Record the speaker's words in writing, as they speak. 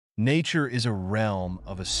Nature is a realm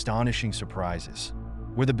of astonishing surprises,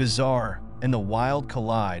 where the bizarre and the wild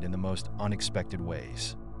collide in the most unexpected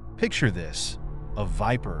ways. Picture this: a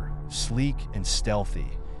viper, sleek and stealthy,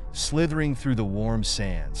 slithering through the warm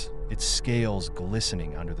sands, its scales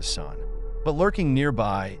glistening under the sun. But lurking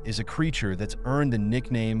nearby is a creature that's earned the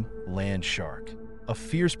nickname land shark, a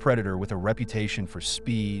fierce predator with a reputation for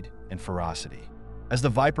speed and ferocity. As the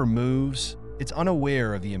viper moves, it's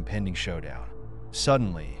unaware of the impending showdown.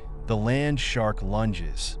 Suddenly, the land shark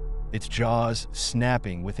lunges, its jaws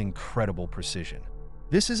snapping with incredible precision.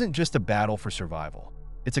 This isn't just a battle for survival.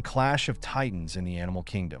 It's a clash of titans in the animal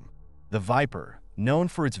kingdom. The viper, known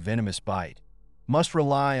for its venomous bite, must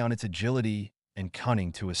rely on its agility and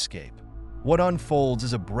cunning to escape. What unfolds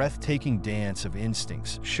is a breathtaking dance of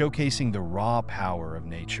instincts showcasing the raw power of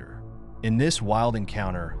nature. In this wild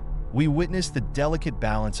encounter, we witness the delicate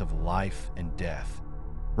balance of life and death,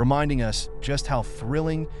 reminding us just how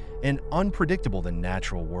thrilling and unpredictable the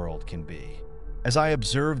natural world can be. As I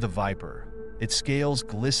observe the viper, its scales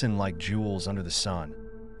glisten like jewels under the sun.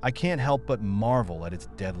 I can't help but marvel at its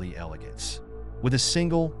deadly elegance. With a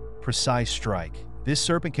single, precise strike, this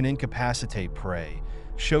serpent can incapacitate prey,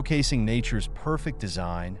 showcasing nature's perfect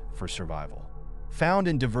design for survival. Found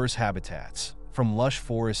in diverse habitats, from lush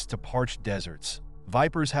forests to parched deserts,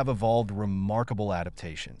 vipers have evolved remarkable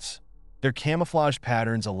adaptations. Their camouflage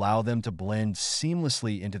patterns allow them to blend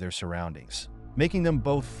seamlessly into their surroundings, making them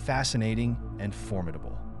both fascinating and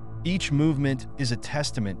formidable. Each movement is a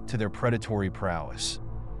testament to their predatory prowess,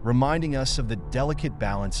 reminding us of the delicate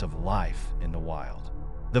balance of life in the wild.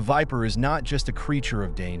 The viper is not just a creature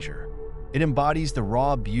of danger. It embodies the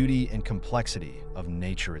raw beauty and complexity of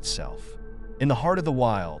nature itself. In the heart of the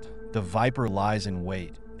wild, the viper lies in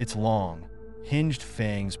wait, its long, hinged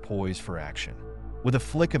fangs poised for action. With a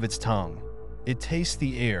flick of its tongue, it tastes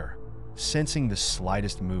the air, sensing the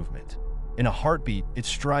slightest movement. In a heartbeat, it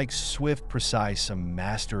strikes swift, precise, a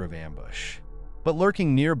master of ambush. But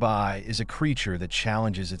lurking nearby is a creature that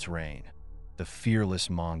challenges its reign, the fearless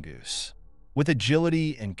mongoose. With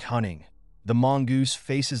agility and cunning, the mongoose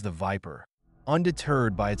faces the viper,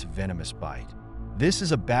 undeterred by its venomous bite. This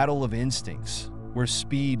is a battle of instincts, where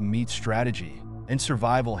speed meets strategy and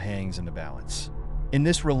survival hangs in the balance. In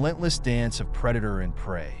this relentless dance of predator and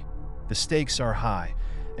prey, the stakes are high,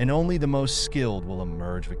 and only the most skilled will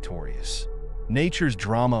emerge victorious. Nature's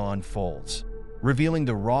drama unfolds, revealing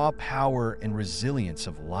the raw power and resilience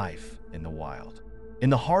of life in the wild. In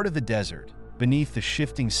the heart of the desert, beneath the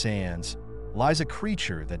shifting sands, lies a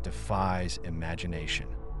creature that defies imagination.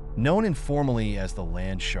 Known informally as the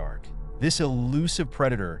land shark, this elusive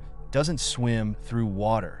predator doesn't swim through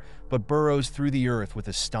water, but burrows through the earth with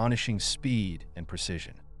astonishing speed and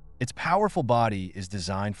precision. Its powerful body is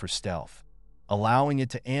designed for stealth, allowing it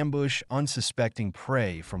to ambush unsuspecting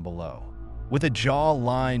prey from below. With a jaw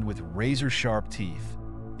lined with razor-sharp teeth,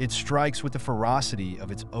 it strikes with the ferocity of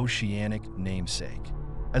its oceanic namesake.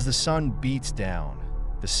 As the sun beats down,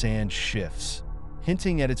 the sand shifts,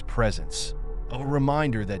 hinting at its presence, a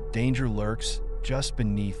reminder that danger lurks just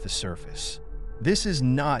beneath the surface. This is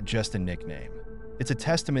not just a nickname. It's a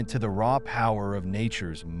testament to the raw power of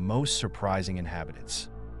nature's most surprising inhabitants.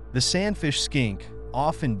 The sandfish skink,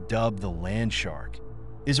 often dubbed the land shark,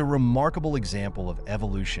 is a remarkable example of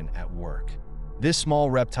evolution at work. This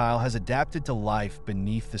small reptile has adapted to life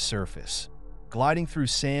beneath the surface, gliding through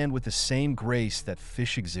sand with the same grace that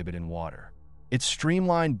fish exhibit in water. Its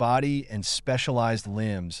streamlined body and specialized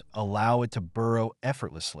limbs allow it to burrow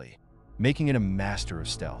effortlessly, making it a master of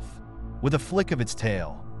stealth. With a flick of its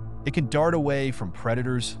tail, it can dart away from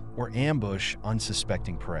predators or ambush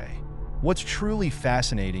unsuspecting prey. What's truly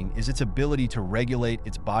fascinating is its ability to regulate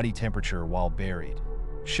its body temperature while buried,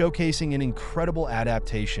 showcasing an incredible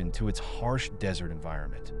adaptation to its harsh desert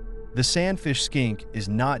environment. The sandfish skink is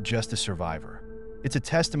not just a survivor. It's a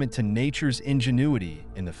testament to nature's ingenuity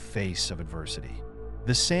in the face of adversity.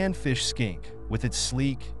 The sandfish skink, with its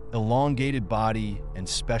sleek, elongated body and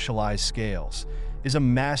specialized scales, is a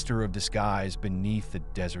master of disguise beneath the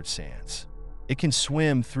desert sands. It can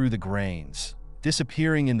swim through the grains,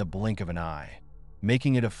 disappearing in the blink of an eye,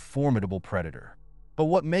 making it a formidable predator. But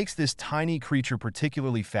what makes this tiny creature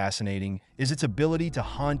particularly fascinating is its ability to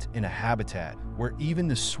hunt in a habitat where even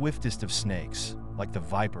the swiftest of snakes, like the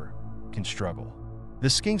viper, can struggle.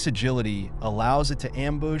 The skink's agility allows it to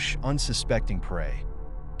ambush unsuspecting prey,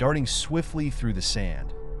 darting swiftly through the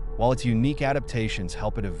sand, while its unique adaptations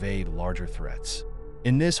help it evade larger threats.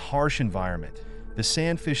 In this harsh environment, the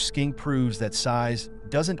sandfish skink proves that size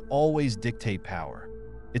doesn't always dictate power.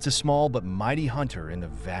 It's a small but mighty hunter in the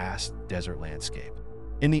vast desert landscape.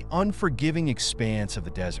 In the unforgiving expanse of the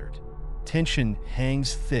desert, Tension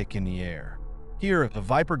hangs thick in the air. Here, the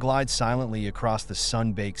viper glides silently across the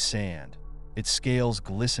sun-baked sand, its scales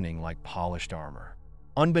glistening like polished armor.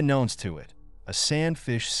 Unbeknownst to it, a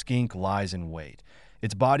sandfish skink lies in wait,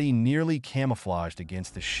 its body nearly camouflaged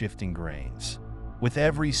against the shifting grains. With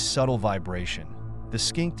every subtle vibration, the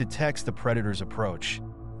skink detects the predator's approach,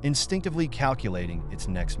 instinctively calculating its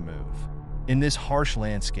next move. In this harsh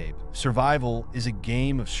landscape, survival is a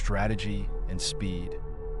game of strategy and speed.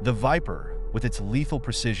 The viper, with its lethal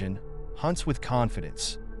precision, hunts with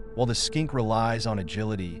confidence, while the skink relies on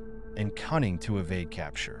agility and cunning to evade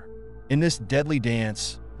capture. In this deadly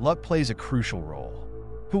dance, luck plays a crucial role.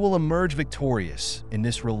 Who will emerge victorious in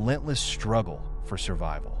this relentless struggle for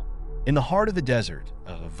survival? In the heart of the desert,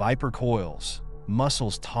 a viper coils,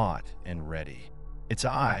 muscles taut and ready. Its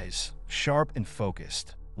eyes, sharp and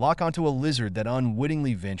focused, lock onto a lizard that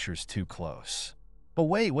unwittingly ventures too close. But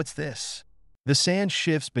wait, what's this? The sand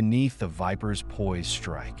shifts beneath the viper's poised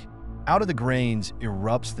strike. Out of the grains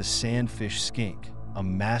erupts the sandfish skink, a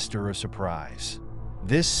master of surprise.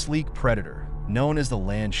 This sleek predator, known as the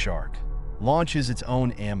land shark, launches its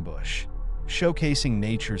own ambush, showcasing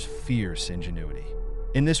nature's fierce ingenuity.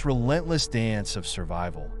 In this relentless dance of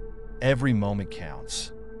survival, every moment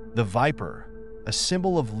counts. The viper, a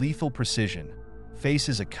symbol of lethal precision,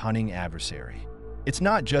 faces a cunning adversary. It's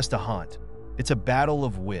not just a hunt, it's a battle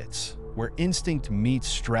of wits, where instinct meets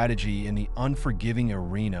strategy in the unforgiving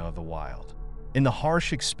arena of the wild. In the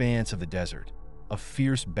harsh expanse of the desert, a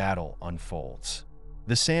fierce battle unfolds.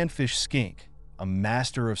 The sandfish skink, a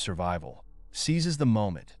master of survival, seizes the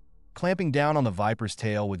moment, clamping down on the viper's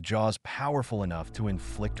tail with jaws powerful enough to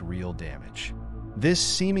inflict real damage. This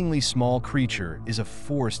seemingly small creature is a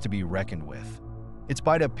force to be reckoned with. Its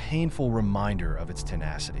bite a painful reminder of its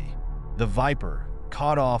tenacity. The viper,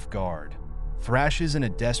 caught off guard, thrashes in a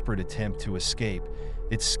desperate attempt to escape,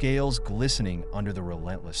 its scales glistening under the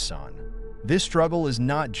relentless sun. This struggle is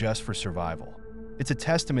not just for survival. It's a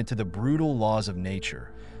testament to the brutal laws of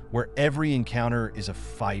nature, where every encounter is a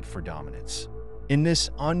fight for dominance. In this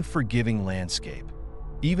unforgiving landscape,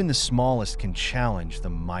 even the smallest can challenge the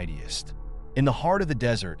mightiest. In the heart of the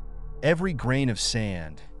desert, every grain of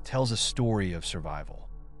sand tells a story of survival.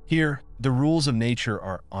 Here, the rules of nature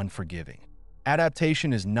are unforgiving.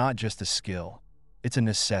 Adaptation is not just a skill, it's a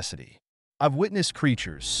necessity. I've witnessed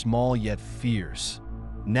creatures, small yet fierce,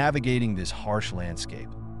 navigating this harsh landscape,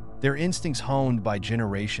 their instincts honed by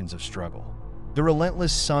generations of struggle. The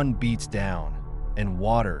relentless sun beats down, and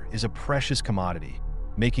water is a precious commodity,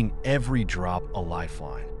 making every drop a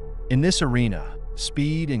lifeline. In this arena,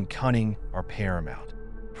 speed and cunning are paramount.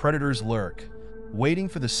 Predators lurk, waiting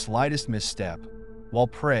for the slightest misstep, while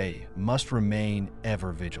prey must remain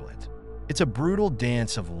ever vigilant. It's a brutal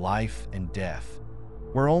dance of life and death,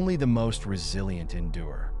 where only the most resilient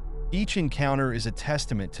endure. Each encounter is a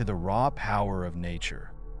testament to the raw power of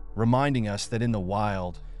nature, reminding us that in the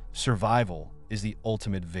wild, survival is the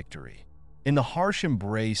ultimate victory. In the harsh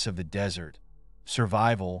embrace of the desert,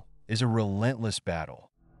 survival is a relentless battle.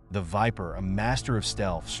 The viper, a master of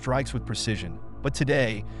stealth, strikes with precision, but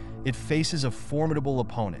today, it faces a formidable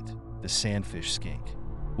opponent, the sandfish skink.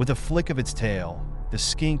 With a flick of its tail, the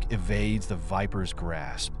skink evades the viper's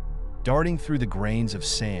grasp, darting through the grains of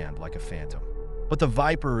sand like a phantom. But the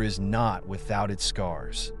viper is not without its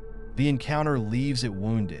scars. The encounter leaves it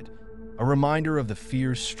wounded, a reminder of the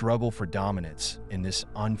fierce struggle for dominance in this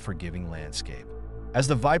unforgiving landscape. As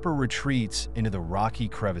the viper retreats into the rocky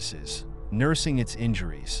crevices, nursing its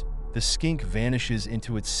injuries, the skink vanishes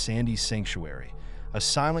into its sandy sanctuary, a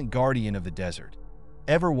silent guardian of the desert,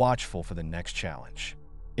 ever watchful for the next challenge.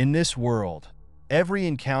 In this world, every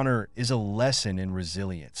encounter is a lesson in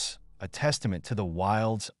resilience, a testament to the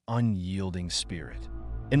wild's unyielding spirit.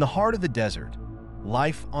 In the heart of the desert,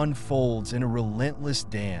 life unfolds in a relentless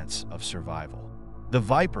dance of survival. The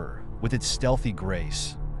viper, with its stealthy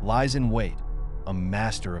grace, lies in wait, a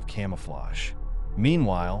master of camouflage.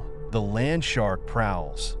 Meanwhile, the land shark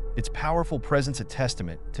prowls, its powerful presence a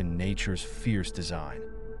testament to nature's fierce design.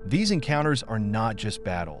 These encounters are not just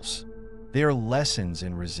battles, they are lessons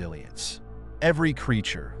in resilience. Every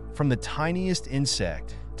creature, from the tiniest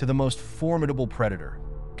insect to the most formidable predator,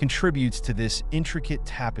 contributes to this intricate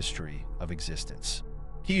tapestry of existence.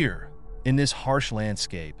 Here, in this harsh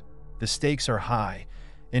landscape, the stakes are high,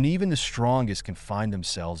 and even the strongest can find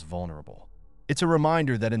themselves vulnerable. It's a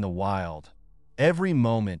reminder that in the wild, every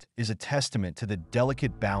moment is a testament to the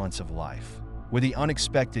delicate balance of life, where the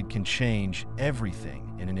unexpected can change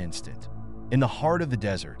everything in an instant. In the heart of the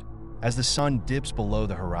desert, as the sun dips below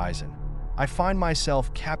the horizon, I find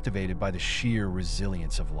myself captivated by the sheer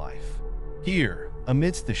resilience of life. Here,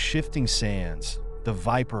 amidst the shifting sands, the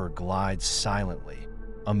viper glides silently,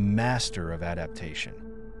 a master of adaptation.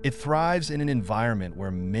 It thrives in an environment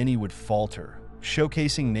where many would falter,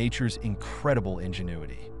 showcasing nature's incredible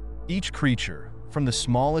ingenuity. Each creature, from the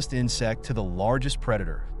smallest insect to the largest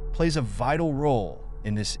predator, plays a vital role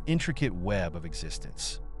in this intricate web of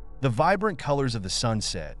existence. The vibrant colors of the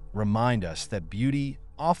sunset remind us that beauty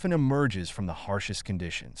often emerges from the harshest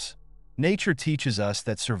conditions. Nature teaches us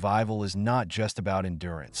that survival is not just about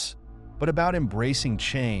endurance, but about embracing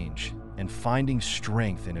change and finding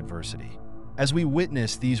strength in adversity. As we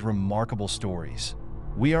witness these remarkable stories,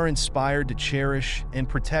 we are inspired to cherish and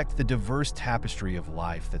protect the diverse tapestry of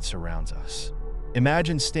life that surrounds us.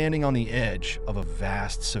 Imagine standing on the edge of a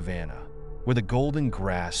vast savanna, where the golden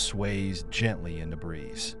grass sways gently in the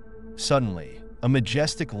breeze. Suddenly, a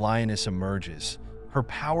majestic lioness emerges, her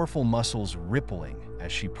powerful muscles rippling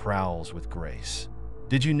as she prowls with grace.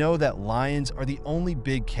 Did you know that lions are the only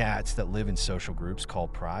big cats that live in social groups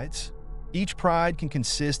called prides? Each pride can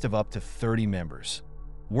consist of up to 30 members,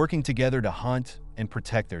 working together to hunt and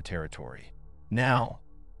protect their territory. Now,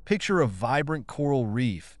 picture a vibrant coral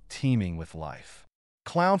reef teeming with life.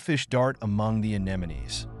 Clownfish dart among the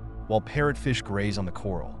anemones, while parrotfish graze on the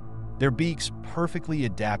coral, their beaks perfectly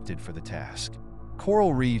adapted for the task.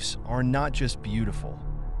 Coral reefs are not just beautiful,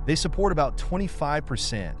 they support about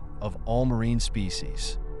 25% of all marine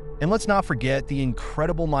species. And let's not forget the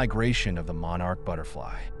incredible migration of the monarch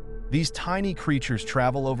butterfly. These tiny creatures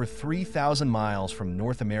travel over 3,000 miles from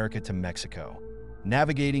North America to Mexico,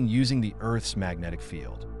 navigating using the Earth's magnetic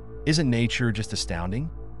field. Isn't nature just astounding?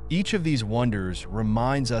 Each of these wonders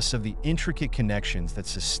reminds us of the intricate connections that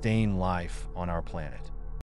sustain life on our planet.